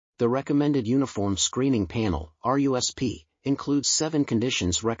The Recommended Uniform Screening Panel, RUSP, includes 7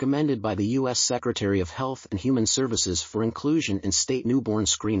 conditions recommended by the U.S. Secretary of Health and Human Services for inclusion in state newborn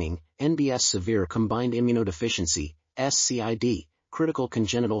screening: NBS severe combined immunodeficiency, SCID, critical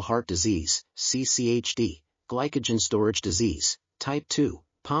congenital heart disease, CCHD, glycogen storage disease, type 2,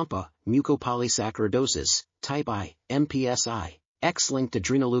 PAMPA, mucopolysaccharidosis, type I, MPSI, X-linked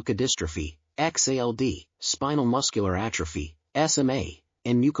adrenoleukodystrophy, XALD, spinal muscular atrophy, SMA,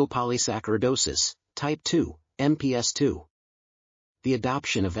 and mucopolysaccharidosis, type 2, MPS II. The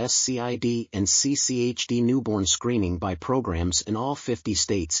adoption of SCID and CCHD newborn screening by programs in all 50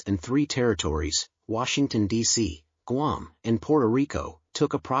 states and 3 territories, Washington, D.C., Guam, and Puerto Rico,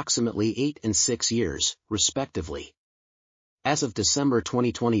 took approximately 8 and 6 years, respectively. As of December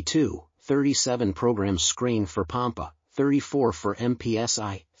 2022, 37 programs screen for PAMPA, 34 for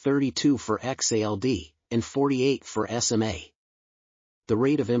MPSI, 32 for XALD, and 48 for SMA. The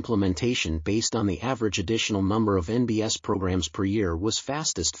rate of implementation based on the average additional number of NBS programs per year was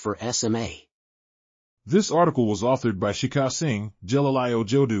fastest for SMA. This article was authored by Sikha, Singh, Jelili,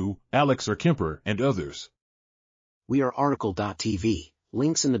 Ojodu, Alex or Kemper, and others. We are RTCLTV,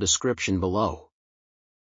 links in the description below.